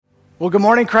Well, good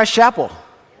morning, Christ Chapel.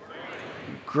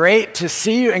 Great to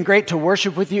see you and great to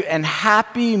worship with you, and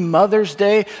happy Mother's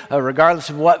Day, regardless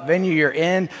of what venue you're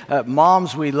in.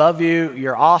 Moms, we love you.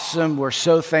 You're awesome. We're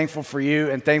so thankful for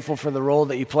you and thankful for the role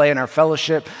that you play in our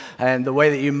fellowship and the way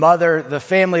that you mother the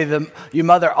family, you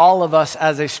mother all of us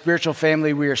as a spiritual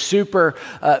family. We are super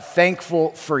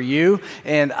thankful for you.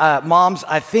 And moms,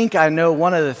 I think I know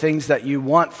one of the things that you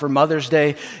want for Mother's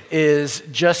Day is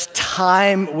just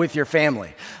time with your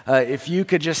family. If you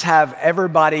could just have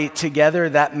everybody together,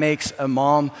 that makes a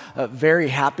mom very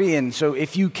happy. And so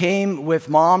if you came with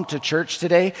mom to church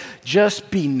today,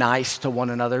 just be nice to one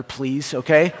another, please,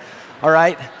 okay? All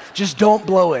right? Just don't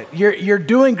blow it. You're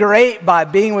doing great by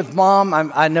being with mom.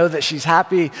 I know that she's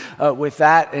happy with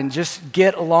that, and just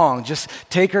get along. Just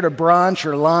take her to brunch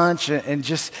or lunch and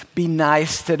just be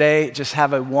nice today. Just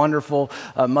have a wonderful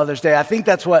Mother's Day. I think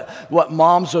that's what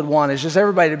moms would want, is just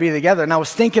everybody to be together. And I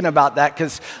was thinking about that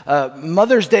because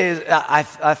Mother's Day, I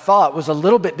thought, was a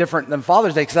little bit different than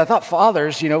Father's Day, because I thought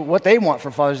fathers, what they want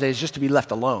for Father's Day is just to be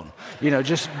left alone.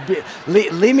 Just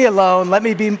leave me alone. Let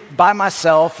me be by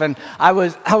myself. And I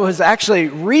was actually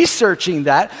researching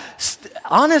that.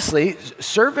 Honestly,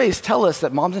 surveys tell us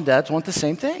that moms and dads want the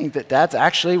same thing, that dads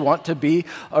actually want to be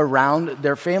around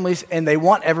their families, and they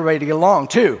want everybody to get along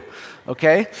too,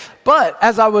 okay? But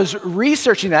as I was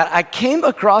researching that, I came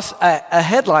across a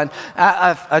headline.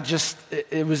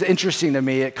 It was interesting to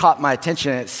me. It caught my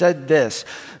attention. It said this: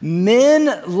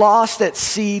 men lost at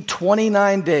sea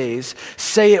 29 days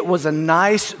say it was a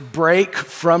nice break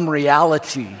from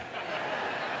reality.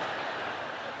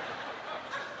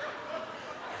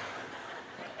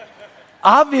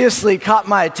 Obviously caught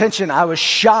my attention. I was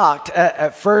shocked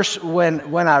at first when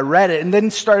I read it, and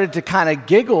then started to kind of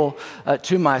giggle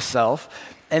to myself.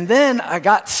 And then I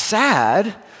got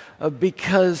sad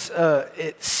because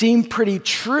it seemed pretty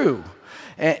true.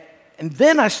 And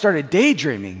then I started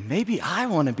daydreaming. Maybe I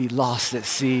want to be lost at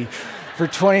sea for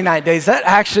 29 days. That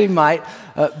actually might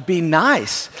be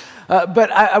nice.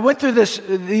 But I went through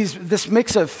this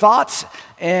mix of thoughts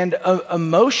and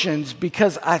emotions,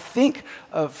 because I think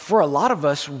for a lot of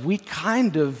us, we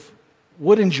kind of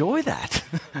would enjoy that.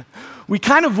 We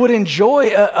kind of would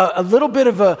enjoy a little bit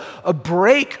of a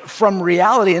break from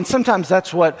reality. And sometimes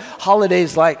that's what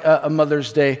holidays like a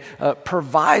Mother's Day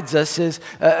provides us, is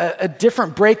a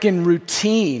different break in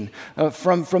routine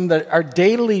from our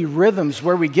daily rhythms,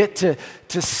 where we get to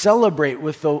celebrate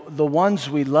with the ones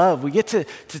we love. We get to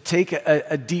take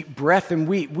a deep breath, and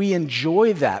we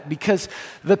enjoy that, because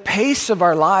the pace of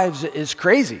our lives is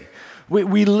crazy.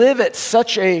 We live at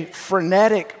such a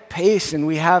frenetic pace, and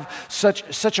we have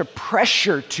such a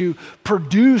pressure to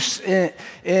produce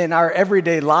in our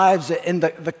everyday lives, and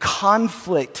the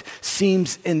conflict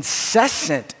seems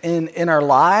incessant in our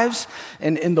lives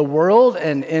and in the world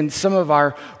and in some of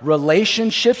our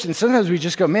relationships. And sometimes we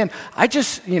just go, man,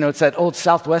 it's that old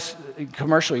Southwest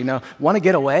commercial, want to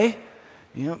get away?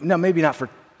 No, maybe not for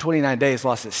 29 days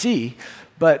lost at sea.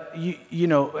 But,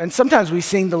 and sometimes we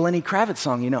sing the Lenny Kravitz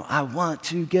song, I want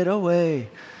to get away.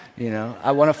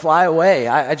 I want to fly away.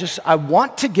 I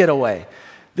want to get away.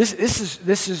 This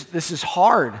is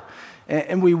hard.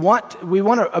 And we want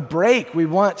a break. We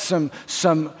want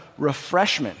some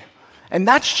refreshment. And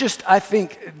that's just, I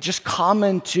think, just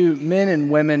common to men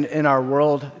and women in our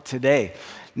world today.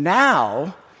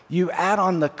 Now, you add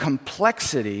on the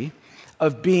complexity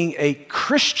of being a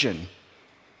Christian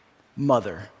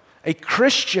mother, a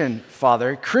Christian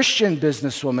father, a Christian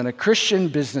businesswoman, a Christian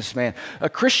businessman, a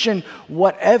Christian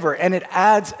whatever, and it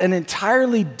adds an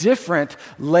entirely different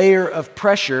layer of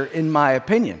pressure, in my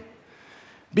opinion.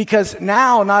 Because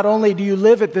now, not only do you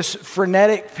live at this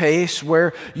frenetic pace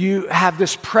where you have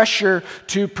this pressure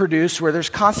to produce, where there's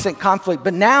constant conflict,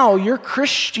 but now your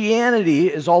Christianity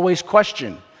is always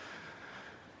questioned.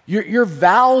 Your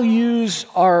values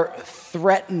are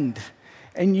threatened.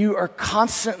 And you are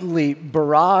constantly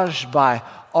barraged by,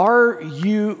 are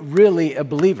you really a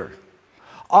believer?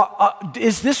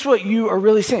 Is this what you are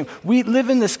really saying? We live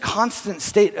in this constant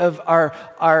state of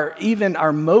even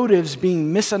our motives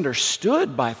being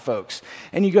misunderstood by folks.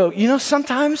 And you go,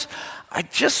 sometimes I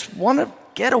just want to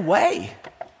get away.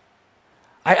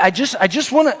 I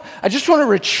just want to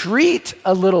retreat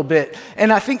a little bit.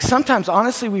 And I think sometimes,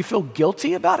 honestly, we feel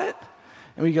guilty about it.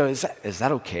 And we go, is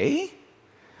that okay?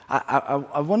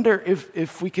 I wonder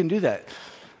if we can do that.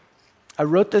 I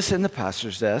wrote this in the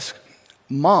pastor's desk.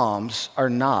 Moms are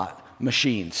not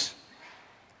machines.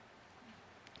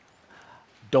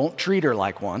 Don't treat her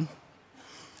like one.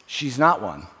 She's not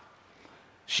one.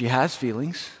 She has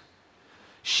feelings.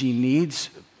 She needs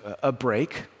a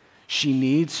break. She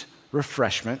needs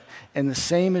refreshment, and the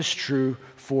same is true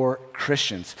for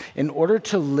Christians. In order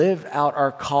to live out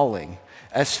our calling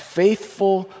as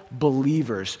faithful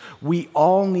believers, we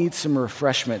all need some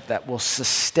refreshment that will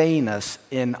sustain us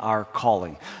in our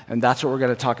calling. And that's what we're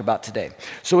going to talk about today.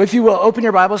 So if you will, open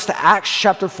your Bibles to Acts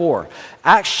chapter 4.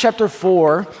 Acts chapter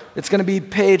 4, it's going to be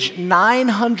page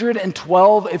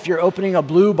 912 if you're opening a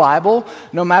blue Bible.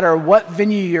 No matter what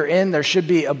venue you're in, there should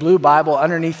be a blue Bible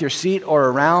underneath your seat or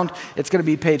around. It's going to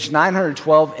be page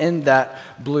 912 in that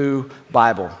blue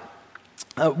Bible.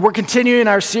 We're continuing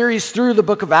our series through the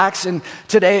book of Acts, and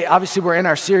today, obviously, we're in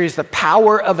our series, The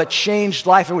Power of a Changed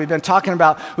Life, and we've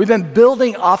been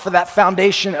building off of that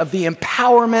foundation of the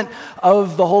empowerment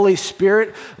of the Holy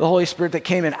Spirit that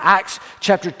came in Acts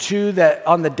chapter 2, that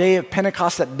on the day of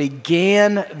Pentecost that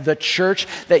began the church,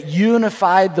 that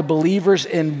unified the believers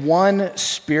in one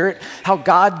spirit, how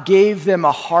God gave them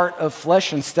a heart of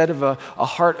flesh instead of a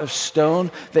heart of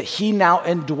stone, that he now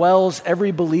indwells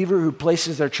every believer who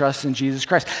places their trust in Jesus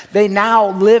Christ. They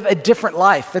now live a different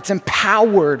life that's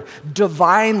empowered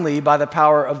divinely by the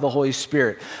power of the Holy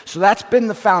Spirit. So that's been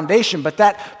the foundation, but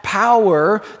that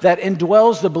power that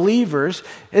indwells the believers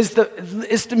is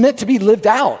meant to be lived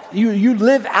out. You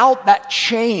live out that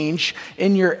change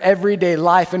in your everyday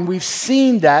life, and we've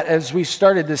seen that as we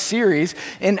started this series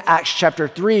in Acts chapter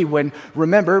 3, when,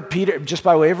 remember, Peter, just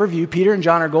by way of review, Peter and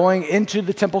John are going into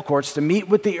the temple courts to meet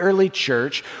with the early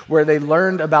church, where they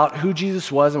learned about who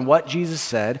Jesus was and what Jesus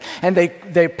said, and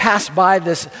they passed by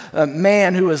this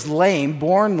man who was lame,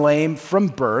 born lame from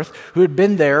birth, who had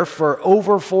been there for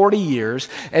over 40 years,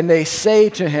 and they say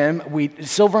to him,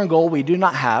 silver and gold we do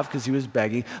not have, because he was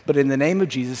begging, but in the name of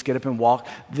Jesus, get up and walk.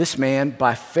 This man,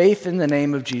 by faith in the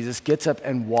name of Jesus, gets up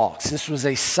and walks. This was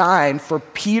a sign for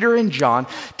Peter and John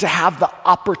to have the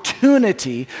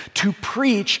opportunity to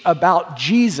preach about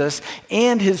Jesus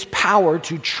and his power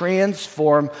to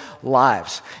transform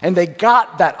lives. And they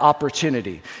got that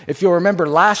opportunity. If you'll remember,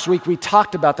 last week we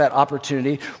talked about that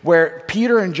opportunity where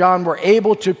Peter and John were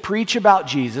able to preach about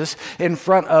Jesus in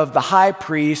front of the high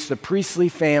priest, the priestly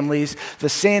families, the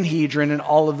Sanhedrin, and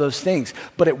all of those things.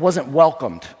 But it wasn't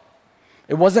welcomed.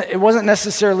 It wasn't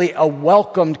necessarily a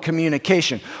welcomed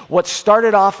communication. What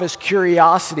started off as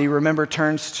curiosity, remember,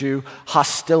 turns to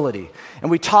hostility.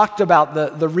 And we talked about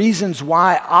the reasons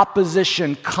why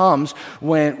opposition comes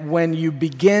when you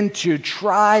begin to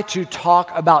try to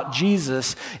talk about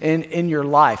Jesus in your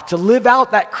life, to live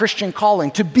out that Christian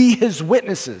calling, to be his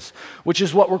witnesses, which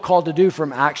is what we're called to do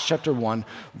from Acts chapter 1,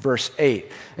 verse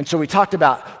 8. And so we talked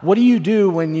about, what do you do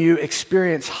when you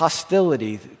experience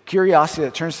hostility, curiosity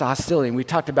that turns to hostility? And we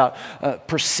talked about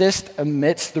persist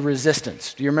amidst the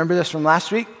resistance. Do you remember this from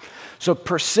last week? So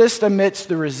persist amidst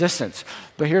the resistance.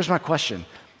 But here's my question.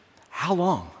 How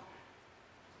long?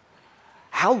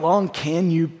 How long can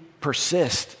you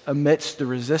persist amidst the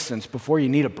resistance before you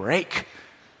need a break?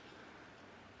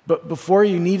 But before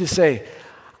you need to say,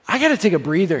 I got to take a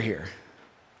breather here.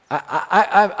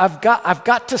 I've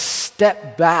got to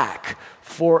step back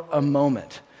for a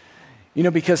moment. You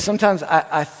know, because sometimes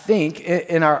I think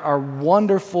in our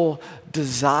wonderful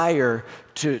desire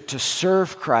to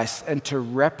serve Christ and to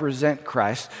represent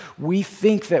Christ, we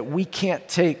think that we can't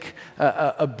take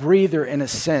a breather in a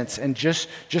sense and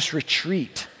just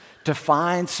retreat to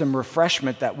find some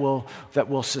refreshment that will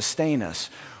sustain us.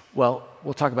 Well,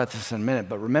 we'll talk about this in a minute,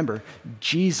 but remember,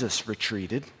 Jesus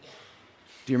retreated.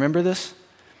 Do you remember this?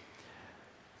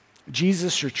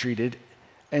 Jesus retreated,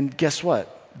 and guess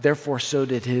what? Therefore, so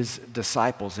did his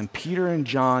disciples. And Peter and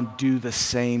John do the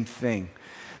same thing.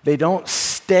 They don't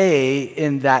stay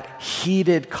in that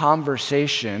heated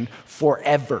conversation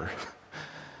forever.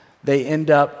 They end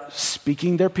up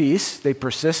speaking their piece. They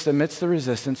persist amidst the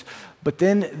resistance, but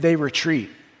then they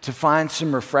retreat to find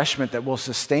some refreshment that will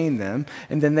sustain them,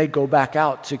 and then they go back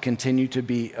out to continue to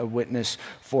be a witness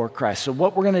for Christ. So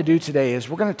what we're going to do today is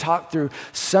we're going to talk through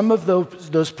some of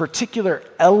those particular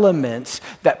elements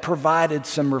that provided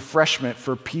some refreshment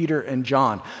for Peter and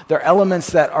John. They're elements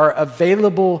that are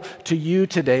available to you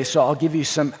today, so I'll give you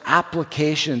some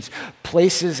applications,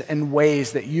 places, and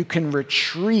ways that you can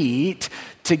retreat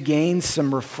to gain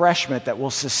some refreshment that will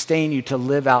sustain you to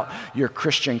live out your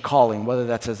Christian calling, whether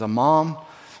that's as a mom,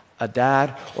 a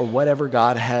dad, or whatever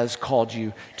God has called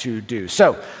you to do.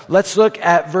 So let's look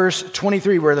at verse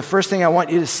 23, where the first thing I want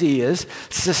you to see is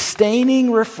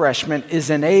sustaining refreshment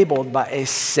is enabled by a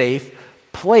safe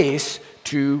place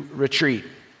to retreat.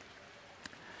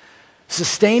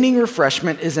 Sustaining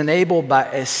refreshment is enabled by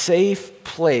a safe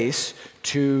place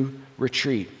to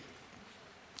retreat.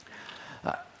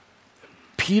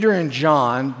 Peter and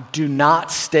John do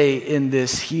not stay in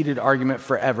this heated argument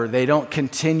forever. They don't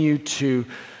continue to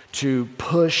to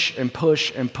push and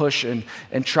push and push and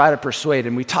try to persuade.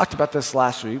 And we talked about this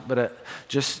last week, but it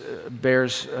just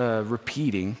bears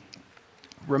repeating.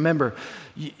 Remember,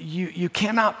 you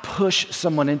cannot push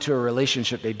someone into a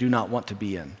relationship they do not want to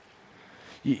be in.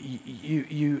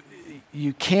 You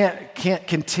can't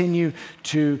continue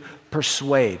to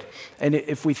persuade. And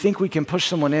if we think we can push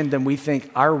someone in, then we think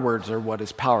our words are what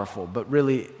is powerful. But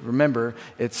really, remember,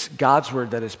 it's God's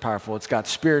word that is powerful. It's God's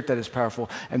Spirit that is powerful,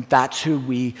 and that's who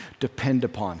we depend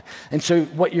upon. And so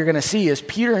what you're going to see is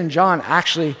Peter and John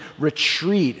actually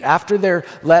retreat after they're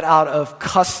let out of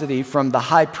custody from the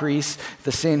high priest,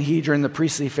 the Sanhedrin, the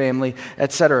priestly family,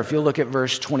 etc. If you look at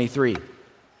verse 23.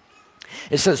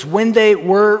 It says, when they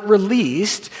were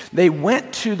released, they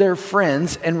went to their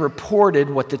friends and reported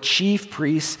what the chief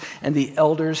priests and the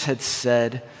elders had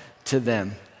said to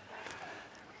them.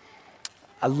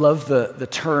 I love the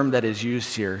term that is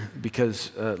used here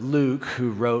because Luke,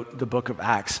 who wrote the book of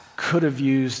Acts, could have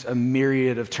used a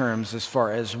myriad of terms as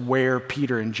far as where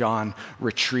Peter and John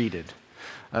retreated.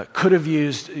 Could have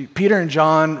used, Peter and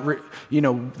John,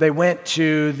 they went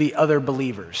to the other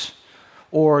believers.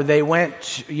 Or they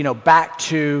went, back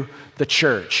to the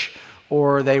church,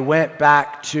 or they went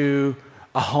back to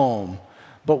a home.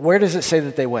 But where does it say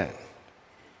that they went?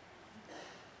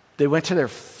 They went to their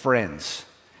friends.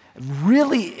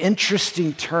 Really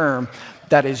interesting term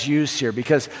that is used here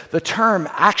because the term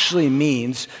actually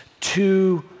means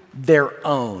to their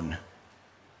own.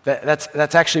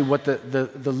 That's actually what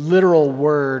the literal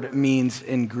word means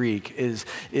in Greek is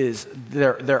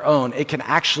their own. It can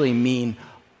actually mean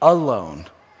alone.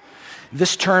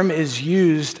 This term is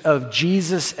used of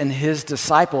Jesus and his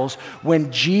disciples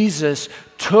when Jesus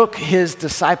took his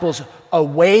disciples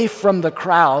away from the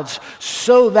crowds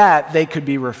so that they could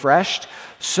be refreshed,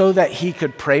 so that he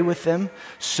could pray with them,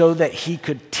 so that he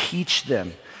could teach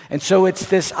them. And so it's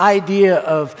this idea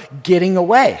of getting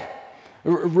away,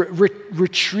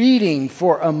 retreating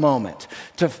for a moment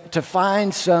to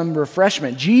find some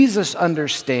refreshment. Jesus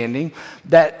understanding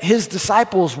that his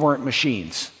disciples weren't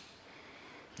machines.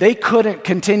 They couldn't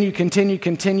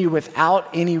continue without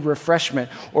any refreshment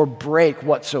or break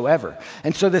whatsoever.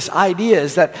 And so this idea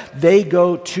is that they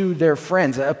go to their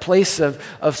friends, a place of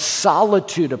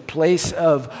solitude, a place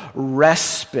of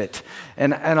respite.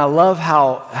 And I love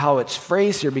how it's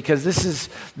phrased here because this is,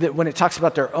 that when it talks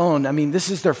about their own,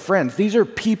 this is their friends. These are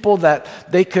people that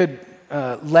they could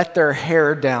let their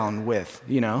hair down with,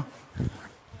 Yeah,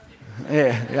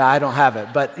 I don't have it,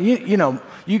 but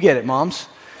you get it, moms.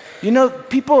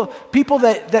 People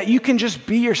that you can just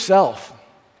be yourself.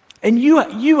 And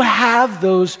you have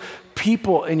those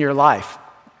people in your life.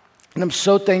 And I'm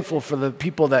so thankful for the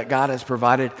people that God has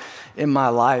provided in my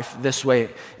life this way.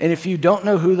 And if you don't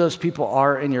know who those people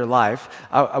are in your life,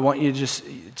 I want you to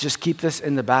just keep this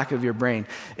in the back of your brain.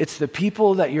 It's the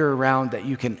people that you're around that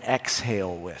you can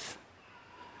exhale with.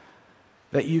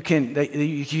 That you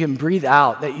can breathe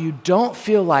out. That you don't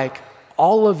feel like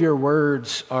all of your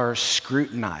words are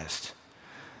scrutinized,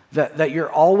 that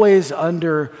you're always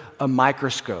under a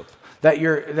microscope, that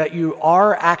you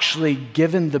are actually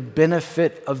given the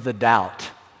benefit of the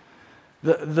doubt.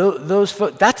 Those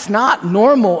folks, that's not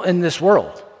normal in this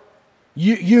world.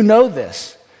 You know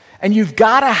this. And you've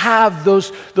got to have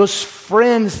those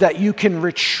friends that you can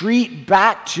retreat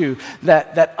back to,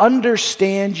 that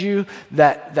understand you,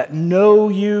 that know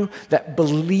you, that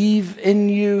believe in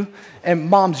you.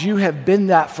 And moms, you have been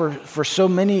that for so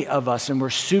many of us, and we're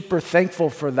super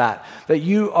thankful for that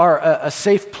you are a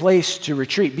safe place to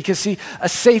retreat. Because see, a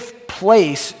safe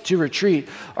place to retreat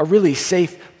are really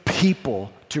safe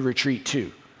people to retreat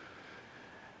to.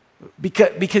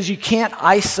 Because you can't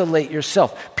isolate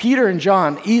yourself. Peter and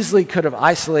John easily could have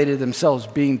isolated themselves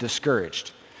being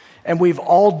discouraged. And we've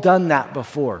all done that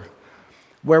before,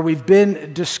 where we've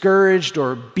been discouraged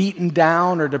or beaten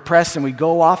down or depressed and we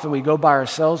go off and we go by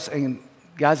ourselves. And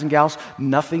guys and gals,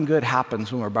 nothing good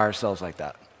happens when we're by ourselves like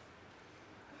that.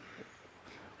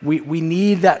 We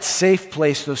need that safe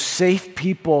place, those safe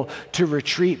people to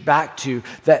retreat back to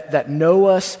that know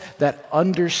us, that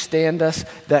understand us,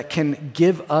 that can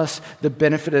give us the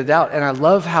benefit of the doubt. And I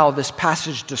love how this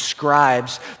passage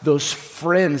describes those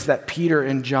friends that Peter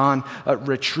and John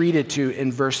retreated to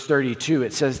in verse 32.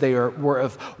 It says they were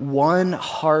of one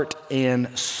heart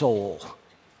and soul.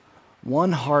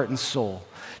 One heart and soul.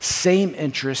 Same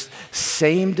interests,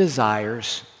 same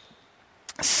desires,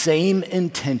 same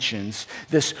intentions.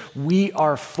 This, we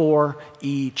are for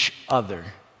each other.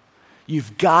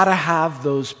 You've got to have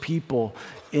those people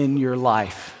in your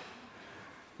life.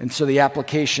 And so the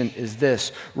application is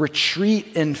this: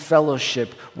 retreat in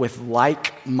fellowship with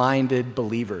like-minded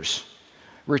believers.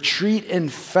 Retreat in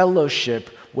fellowship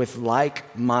with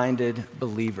like-minded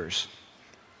believers.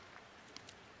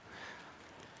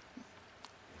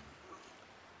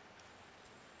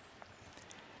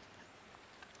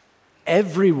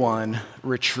 Everyone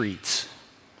retreats.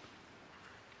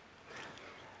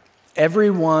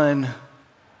 Everyone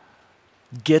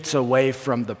gets away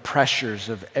from the pressures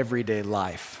of everyday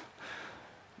life.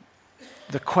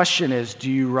 The question is,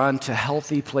 do you run to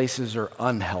healthy places or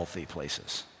unhealthy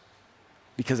places?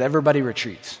 Because everybody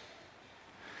retreats.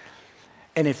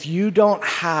 And if you don't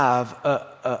have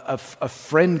a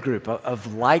friend group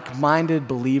of like-minded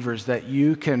believers that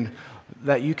you can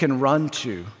run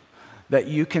to, that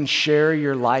you can share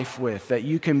your life with, that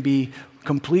you can be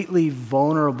completely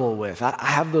vulnerable with. I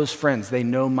have those friends. They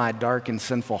know my dark and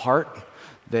sinful heart.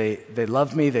 They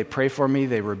love me, they pray for me,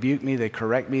 they rebuke me, they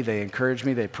correct me, they encourage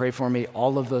me, they pray for me,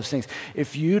 all of those things.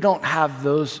 If you don't have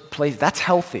those places, that's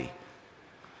healthy.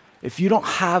 If you don't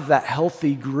have that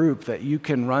healthy group that you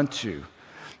can run to,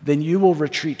 then you will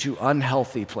retreat to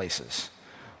unhealthy places,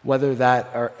 whether that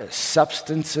are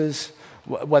substances,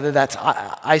 whether that's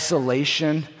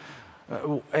isolation.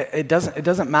 It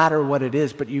doesn't matter what it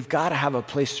is, but you've got to have a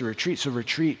place to retreat. So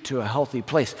retreat to a healthy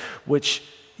place, which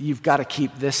you've got to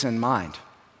keep this in mind.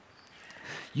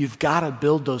 You've got to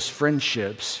build those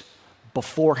friendships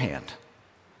beforehand.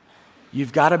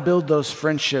 You've got to build those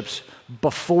friendships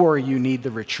before you need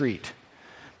the retreat.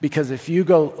 Because if you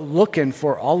go looking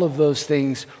for all of those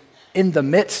things in the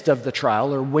midst of the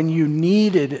trial, or when you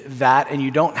needed that and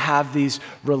you don't have these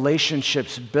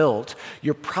relationships built,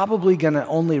 you're probably going to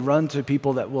only run to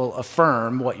people that will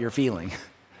affirm what you're feeling.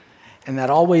 And that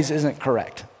always isn't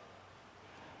correct.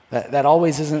 That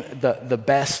always isn't the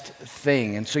best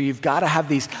thing. And so you've got to have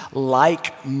these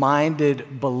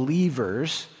like-minded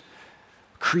believers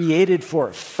created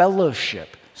for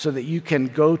fellowship so that you can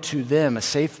go to them, a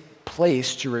safe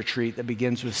place to retreat that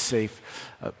begins with safe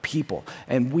people.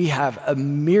 And we have a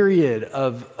myriad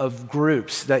of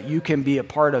groups that you can be a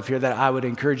part of here that I would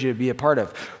encourage you to be a part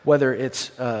of, whether it's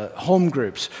home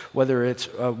groups, whether it's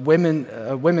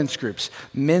women's groups,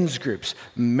 men's groups,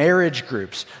 marriage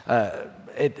groups,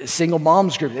 single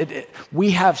moms group.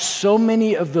 We have so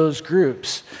many of those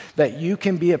groups that you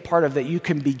can be a part of, that you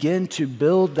can begin to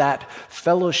build that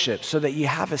fellowship so that you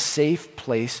have a safe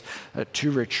place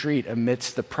to retreat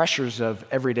amidst the pressures of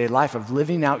everyday life, of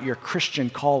living out your Christian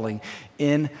calling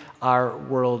in our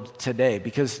world today,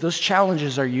 because those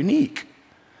challenges are unique.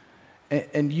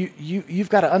 And you've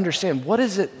got to understand, what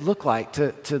does it look like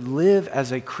to live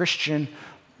as a Christian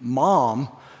mom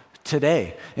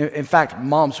today? In fact,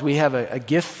 moms, we have a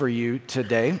gift for you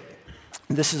today.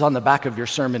 This is on the back of your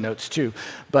sermon notes too.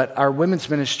 But our women's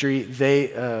ministry,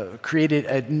 they created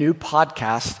a new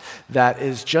podcast that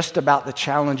is just about the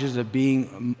challenges of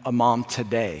being a mom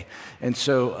today. And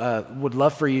so would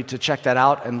love for you to check that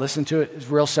out and listen to it. It's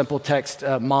real simple. Text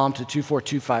mom to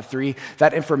 24253.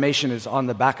 That information is on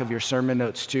the back of your sermon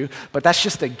notes too. But that's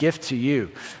just a gift to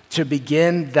you to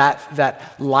begin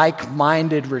that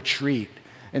like-minded retreat.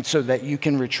 And so that you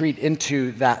can retreat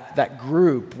into that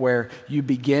group where you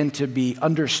begin to be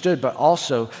understood, but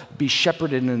also be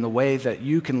shepherded in the way that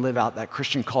you can live out that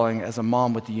Christian calling as a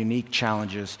mom with the unique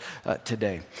challenges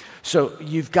today. So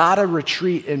you've got to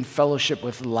retreat in fellowship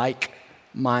with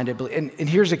like-minded. And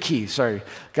here's a key,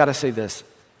 got to say this.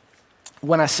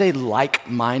 When I say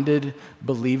like-minded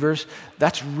believers,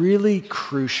 that's really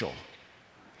crucial.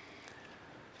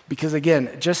 Because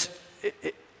again,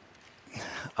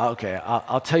 okay,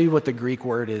 I'll tell you what the Greek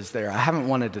word is there. I haven't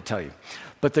wanted to tell you.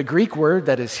 But the Greek word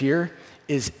that is here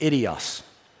is idios,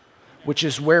 which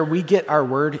is where we get our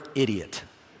word idiot.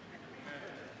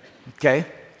 Okay?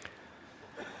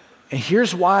 And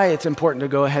here's why it's important to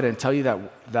go ahead and tell you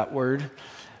that word.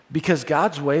 Because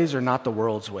God's ways are not the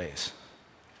world's ways.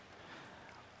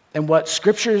 And what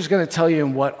Scripture is going to tell you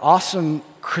and what awesome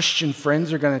Christian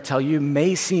friends are going to tell you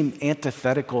may seem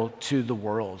antithetical to the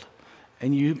world.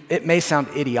 And it may sound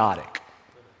idiotic.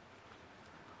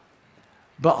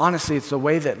 But honestly, it's the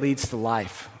way that leads to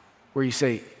life, where you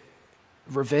say,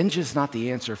 revenge is not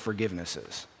the answer, forgiveness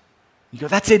is. You go,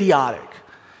 that's idiotic.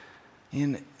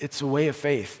 And it's a way of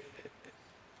faith.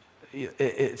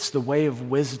 It's the way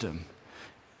of wisdom.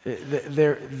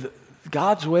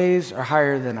 God's ways are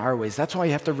higher than our ways. That's why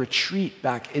you have to retreat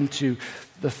back into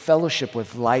the fellowship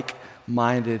with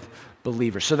like-minded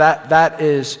believers. So that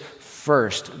is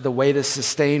first. The way to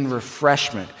sustain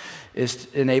refreshment is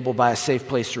enabled by a safe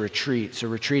place to retreat. So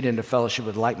retreat into fellowship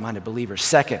with like-minded believers.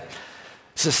 Second,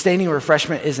 sustaining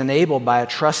refreshment is enabled by a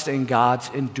trust in God's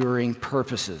enduring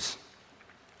purposes.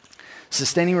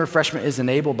 Sustaining refreshment is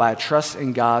enabled by a trust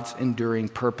in God's enduring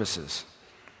purposes.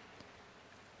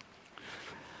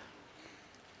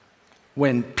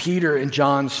 when Peter and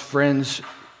John's friends,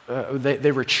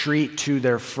 they retreat to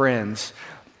their friends,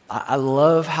 I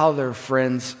love how their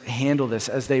friends handle this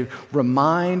as they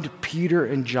remind Peter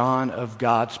and John of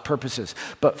God's purposes.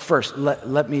 But first,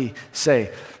 let me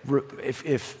say,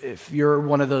 if you're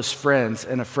one of those friends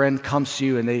and a friend comes to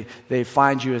you and they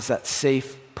find you as that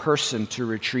safe person to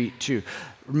retreat to,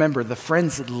 remember, the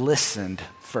friends listened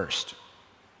first.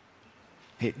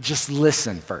 Hey, just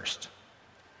listen first.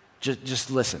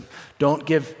 Just listen. Don't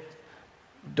give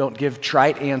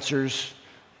trite answers.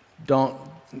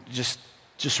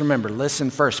 Just remember, listen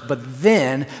first. But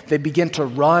then they begin to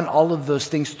run all of those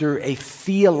things through a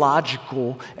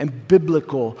theological and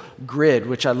biblical grid,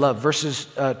 which I love. Verses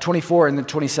 24 and then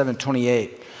 27,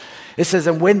 28. It says,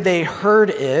 and when they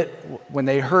heard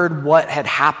what had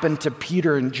happened to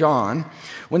Peter and John,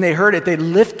 when they heard it, they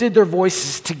lifted their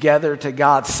voices together to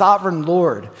God, sovereign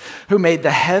Lord, who made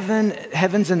the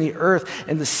heavens and the earth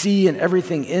and the sea and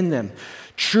everything in them.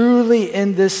 Truly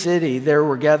in this city there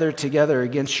were gathered together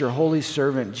against your holy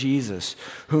servant Jesus,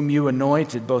 whom you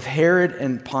anointed, both Herod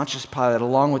and Pontius Pilate,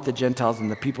 along with the Gentiles and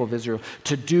the people of Israel,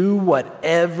 to do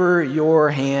whatever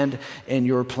your hand and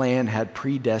your plan had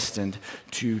predestined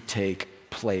to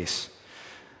take place.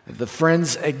 The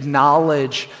friends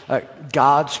acknowledge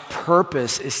God's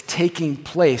purpose is taking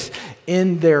place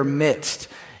in their midst.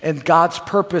 And God's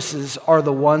purposes are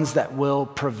the ones that will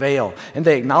prevail. And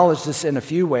they acknowledge this in a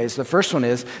few ways. The first one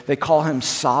is they call him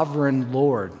sovereign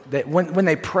Lord. When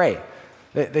they pray,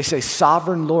 they say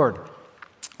sovereign Lord.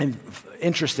 And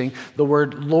interesting, the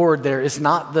word Lord there is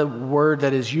not the word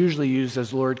that is usually used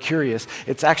as Lord Curious.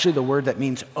 It's actually the word that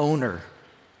means owner.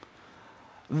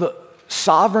 The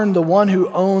sovereign, the one who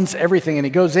owns everything. And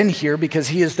it goes in here because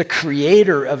he is the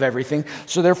creator of everything.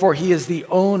 So therefore, he is the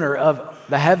owner of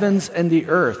the heavens and the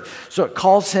earth. So it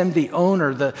calls him the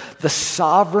owner, the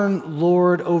sovereign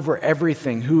Lord over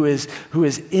everything, who is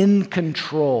in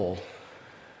control,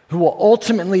 who will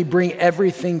ultimately bring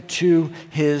everything to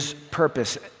his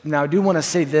purpose. Now, I do want to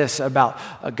say this about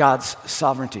God's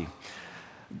sovereignty.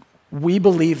 We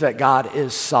believe that God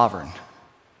is sovereign.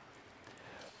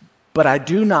 But I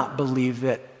do not believe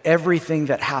that everything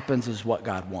that happens is what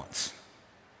God wants.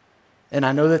 And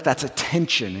I know that that's a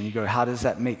tension, and you go, how does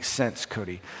that make sense,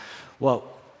 Cody? Well,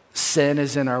 sin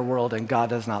is in our world, and God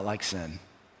does not like sin.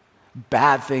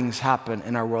 Bad things happen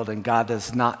in our world, and God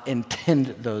does not intend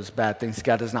those bad things.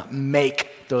 God does not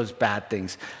make those bad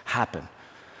things happen.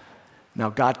 Now,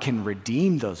 God can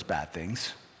redeem those bad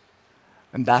things,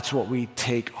 and that's what we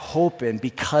take hope in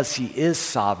because he is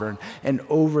sovereign and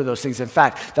over those things. In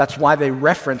fact, that's why they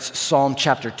reference Psalm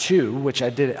chapter 2, which I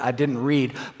didn't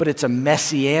read, but it's a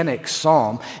messianic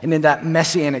psalm. And in that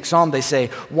messianic psalm, they say,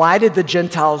 why did the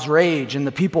Gentiles rage and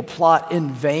the people plot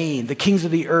in vain? The kings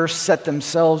of the earth set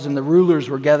themselves and the rulers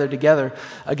were gathered together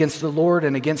against the Lord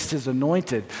and against his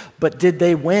anointed. But did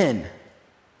they win?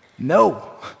 No.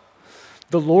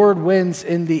 The Lord wins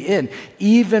in the end.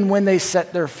 Even when they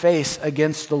set their face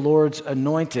against the Lord's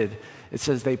anointed, it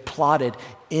says they plotted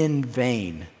in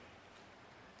vain.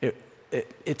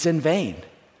 It's in vain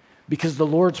because the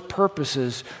Lord's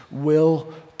purposes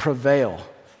will prevail.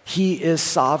 He is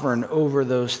sovereign over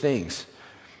those things.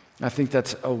 I think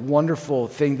that's a wonderful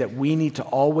thing that we need to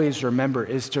always remember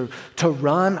is to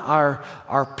run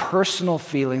our personal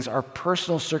feelings, our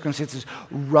personal circumstances,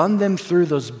 run them through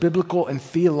those biblical and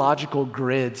theological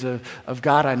grids of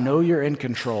God, I know you're in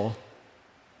control.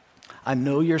 I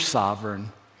know you're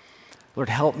sovereign. Lord,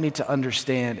 help me to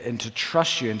understand and to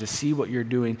trust you and to see what you're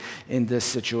doing in this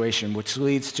situation, which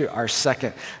leads to our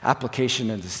second application,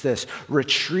 and it's this.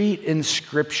 Retreat in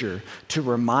Scripture to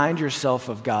remind yourself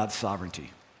of God's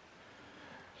sovereignty.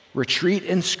 Retreat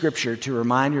in Scripture to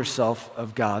remind yourself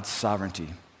of God's sovereignty.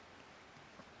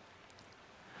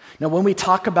 Now, when we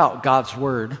talk about God's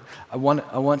Word, I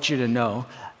want you to know,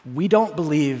 we don't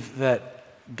believe that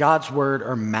God's Word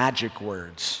are magic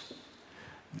words.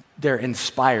 They're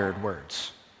inspired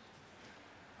words.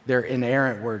 They're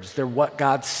inerrant words. They're what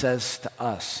God says to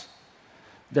us.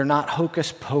 They're not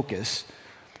hocus pocus,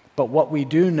 but what we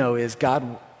do know is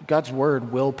God's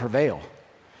Word will prevail.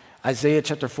 Isaiah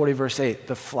chapter 40, verse 8,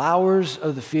 the flowers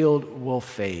of the field will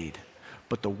fade,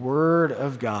 but the word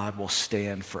of God will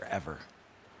stand forever.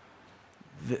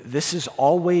 This is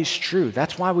always true.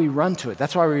 That's why we run to it.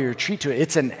 That's why we retreat to it.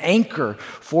 It's an anchor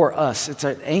for us. It's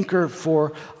an anchor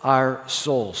for our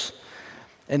souls.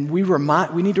 And we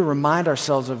need to remind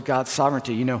ourselves of God's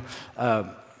sovereignty. You know,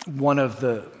 one of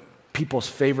the people's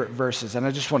favorite verses, and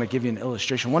I just want to give you an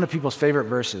illustration. One of people's favorite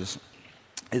verses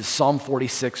is Psalm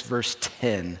 46, verse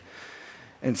 10.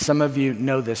 And some of you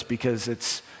know this because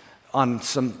it's on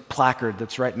some placard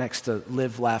that's right next to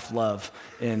Live, Laugh, Love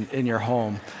in your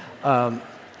home.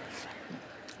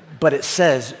 But it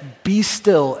says, "Be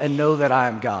still and know that I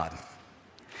am God."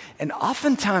 And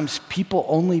oftentimes people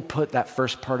only put that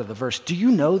first part of the verse. Do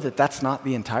you know that that's not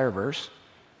the entire verse?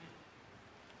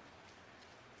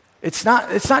 It's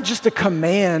not just a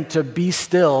command to be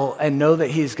still and know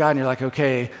that he's God, and you're like,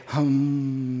 okay,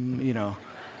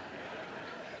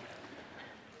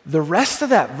 The rest of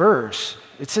that verse,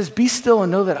 it says, "Be still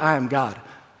and know that I am God.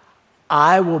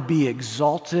 I will be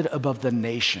exalted above the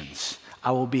nations.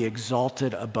 I will be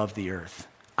exalted above the earth."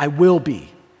 I will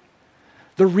be.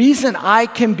 The reason I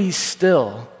can be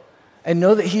still and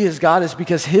know that he is God is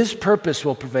because his purpose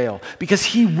will prevail, because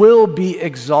he will be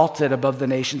exalted above the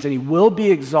nations and he will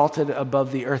be exalted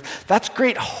above the earth. That's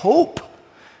great hope.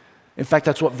 In fact,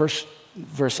 that's what verse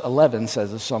 11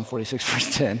 says of Psalm 46,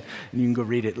 verse 10, and you can go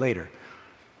read it later.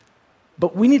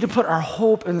 But we need to put our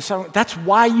hope in the sovereign. That's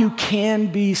why you can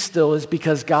be still, is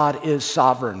because God is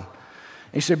sovereign.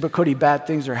 And you say, "But Cody, bad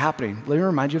things are happening." Let me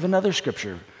remind you of another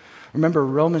scripture. Remember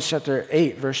Romans chapter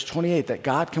 8, verse 28, that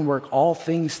God can work all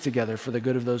things together for the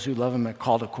good of those who love him and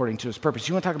called according to his purpose.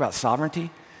 You want to talk about sovereignty?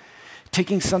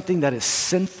 Taking something that is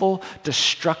sinful,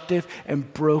 destructive,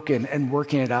 and broken and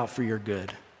working it out for your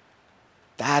good.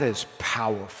 That is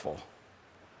powerful.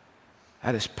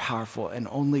 That is powerful, and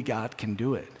only God can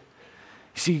do it.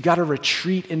 See, you got to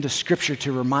retreat into Scripture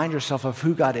to remind yourself of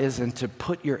who God is and to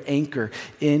put your anchor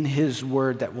in his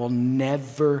word that will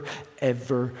never,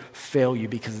 ever fail you,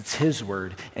 because it's his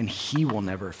word and he will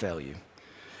never fail you.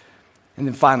 And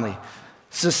then finally,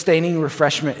 sustaining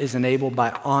refreshment is enabled by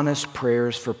honest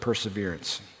prayers for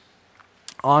perseverance.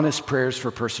 Honest prayers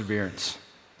for perseverance.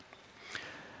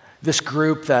 This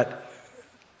group that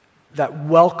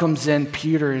welcomes in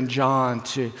Peter and John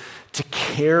to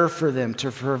care for them,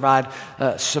 to provide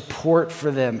support for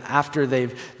them after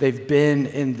they've been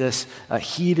in this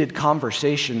heated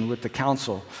conversation with the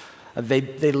council.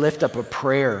 They lift up a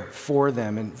prayer for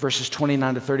them in verses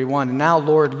 29 to 31. "And now,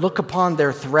 Lord, look upon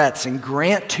their threats and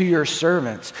grant to your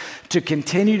servants to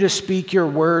continue to speak your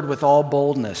word with all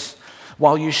boldness,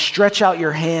 while you stretch out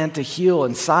your hand to heal,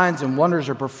 and signs and wonders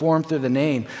are performed through the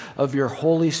name of your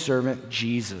holy servant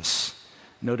Jesus."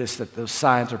 Notice that those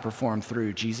signs are performed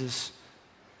through Jesus.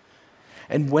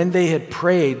 "And when they had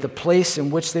prayed, the place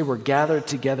in which they were gathered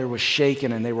together was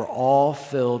shaken, and they were all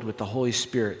filled with the Holy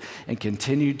Spirit and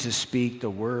continued to speak the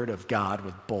word of God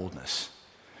with boldness."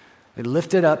 They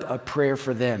lifted up a prayer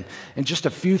for them. And just a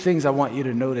few things I want you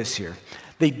to notice here.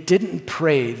 They didn't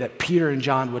pray that Peter and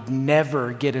John would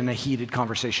never get in a heated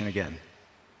conversation again.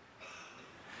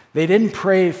 They didn't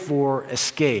pray for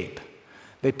escape.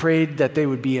 They prayed that they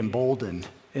would be emboldened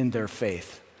in their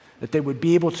faith, that they would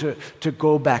be able to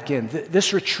go back in.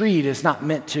 This retreat is not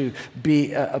meant to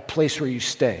be a place where you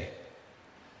stay.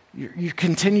 You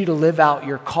continue to live out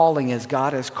your calling as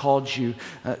God has called you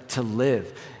to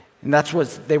live. And that's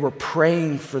what they were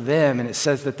praying for them. And it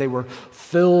says that they were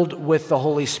filled with the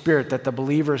Holy Spirit, that the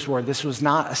believers were. This was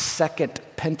not a second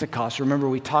Pentecost. Remember,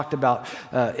 we talked about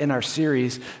in our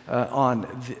series on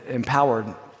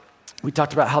Empowered, we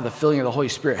talked about how the filling of the Holy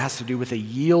Spirit has to do with a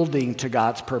yielding to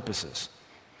God's purposes.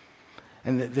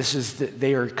 And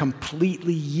they are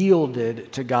completely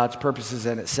yielded to God's purposes.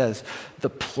 And it says the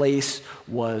place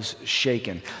was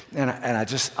shaken. And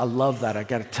I love that. I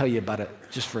got to tell you about it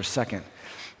just for a second.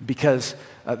 Because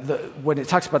when it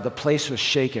talks about the place was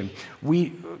shaken,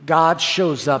 God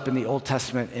shows up in the Old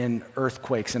Testament in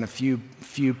earthquakes in a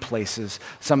few places.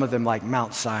 Some of them like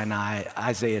Mount Sinai,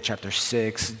 Isaiah chapter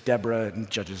 6, Deborah and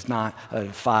Judges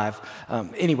 5.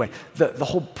 Anyway, the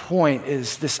whole point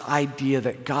is this idea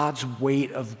that God's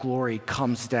weight of glory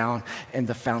comes down and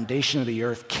the foundation of the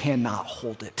earth cannot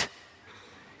hold it.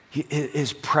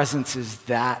 His presence is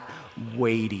that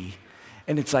weighty.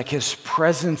 And it's like his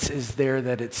presence is there,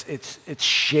 that it's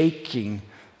shaking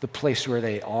the place where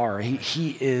they are.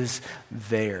 He is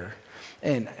there.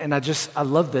 And I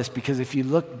love this, because if you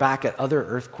look back at other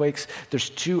earthquakes, there's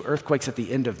 2 earthquakes at the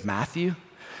end of Matthew.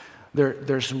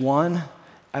 There's one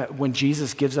when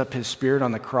Jesus gives up his spirit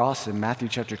on the cross in Matthew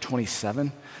chapter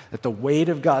 27, that the weight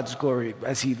of God's glory,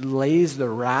 as he lays the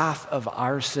wrath of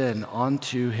our sin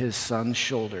onto his son's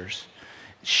shoulders,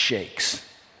 shakes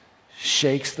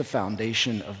the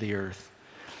foundation of the earth.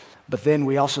 But then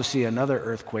we also see another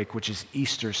earthquake, which is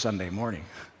Easter Sunday morning,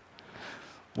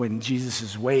 when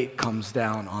Jesus' weight comes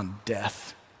down on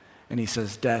death, and he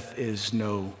says, "Death is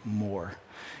no more."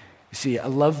 You see, I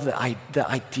love the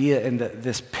idea and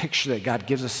this picture that God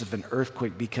gives us of an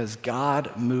earthquake, because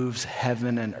God moves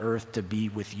heaven and earth to be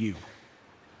with you.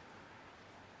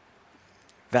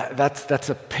 That's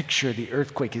a picture of the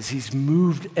earthquake, is he's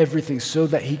moved everything so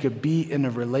that he could be in a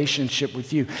relationship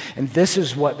with you. And this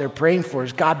is what they're praying for,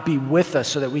 is God be with us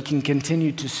so that we can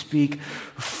continue to speak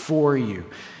for you.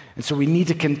 And so we need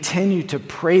to continue to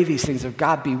pray these things of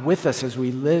God be with us as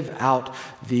we live out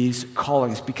these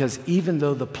callings, because even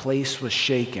though the place was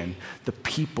shaken, the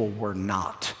people were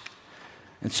not.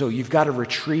 And so you've got to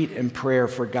retreat in prayer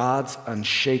for God's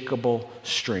unshakable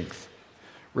strength.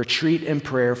 Retreat in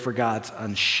prayer for God's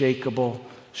unshakable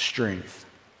strength.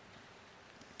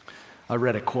 I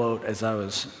read a quote as I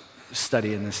was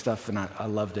studying this stuff, and I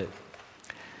loved it.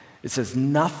 It says,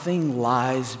 "Nothing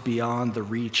lies beyond the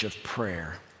reach of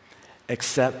prayer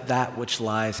except that which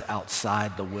lies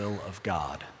outside the will of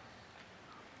God."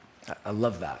 I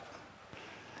love that.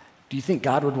 Do you think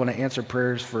God would want to answer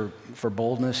prayers for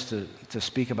boldness to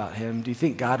speak about him? Do you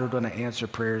think God would want to answer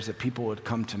prayers that people would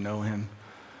come to know him?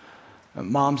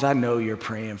 Moms, I know you're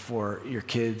praying for your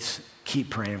kids. Keep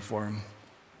praying for them.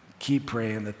 Keep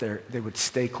praying that they would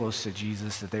stay close to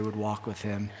Jesus, that they would walk with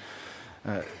him.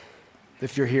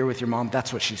 If you're here with your mom,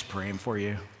 that's what she's praying for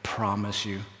you. Promise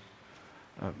you.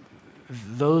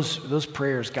 Those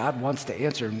prayers God wants to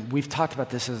answer. And we've talked about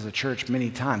this as a church many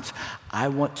times. I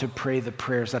want to pray the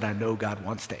prayers that I know God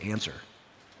wants to answer.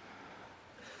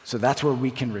 So that's where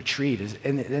we can retreat,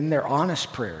 and they're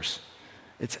honest prayers.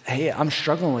 It's, hey, I'm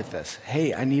struggling with this.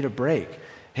 Hey, I need a break.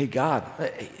 Hey, God,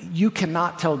 you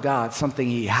cannot tell God something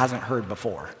he hasn't heard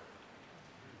before.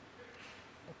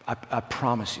 I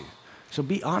promise you. So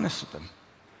be honest with him.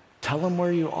 Tell him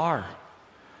where you are.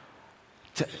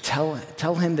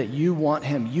 Tell him that you want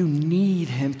him. You need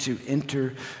him to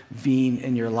intervene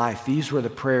in your life. These were the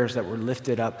prayers that were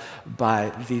lifted up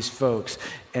by these folks,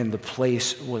 and the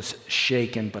place was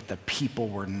shaken, but the people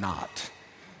were not.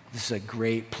 This is a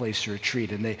great place to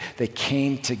retreat. And they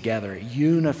came together, it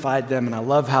unified them. And I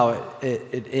love how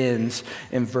it ends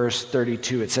in verse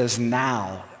 32. It says,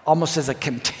 now, almost as a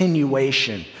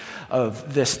continuation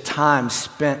of this time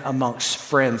spent amongst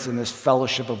friends in this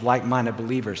fellowship of like-minded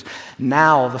believers.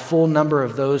 Now, the full number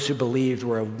of those who believed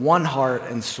were of one heart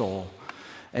and soul.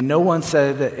 And no one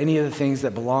said that any of the things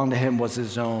that belonged to him was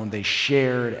his own. They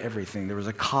shared everything. There was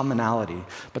a commonality,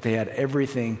 but they had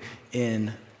everything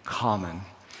in common.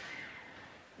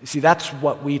 You see, that's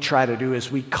what we try to do as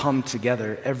we come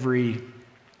together every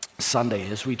Sunday,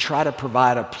 is we try to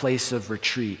provide a place of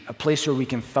retreat, a place where we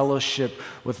can fellowship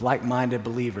with like-minded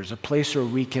believers, a place where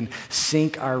we can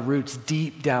sink our roots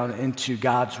deep down into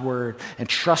God's word and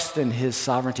trust in his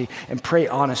sovereignty and pray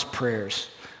honest prayers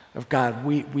of God,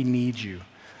 we need you.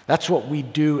 That's what we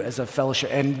do as a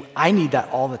fellowship, and I need that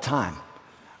all the time.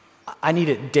 I need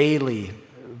it daily,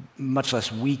 much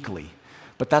less weekly.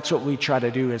 But that's what we try to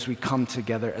do as we come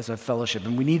together as a fellowship.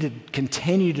 And we need to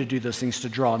continue to do those things to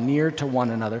draw near to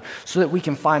one another so that we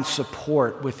can find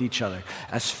support with each other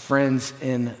as friends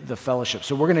in the fellowship.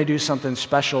 So we're going to do something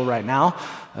special right now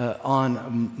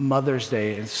on Mother's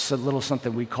Day. It's a little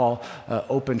something we call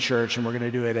Open Church, and we're going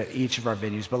to do it at each of our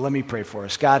venues. But let me pray for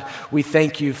us. God, we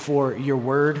thank you for your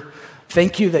word.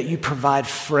 Thank you that you provide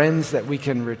friends that we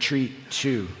can retreat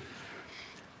to.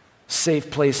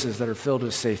 Safe places that are filled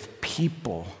with safe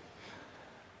people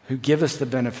who give us the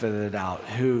benefit of the doubt,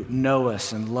 who know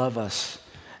us and love us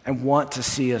and want to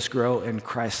see us grow in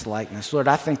Christ's likeness. Lord,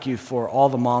 I thank you for all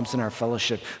the moms in our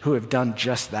fellowship who have done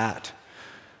just that,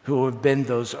 who have been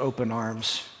those open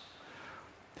arms,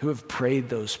 who have prayed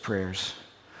those prayers,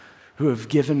 who have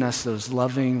given us those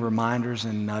loving reminders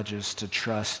and nudges to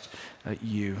trust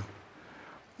you.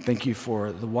 Thank you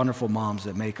for the wonderful moms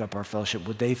that make up our fellowship.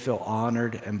 Would they feel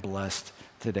honored and blessed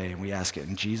today? And we ask it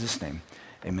in Jesus' name.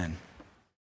 Amen.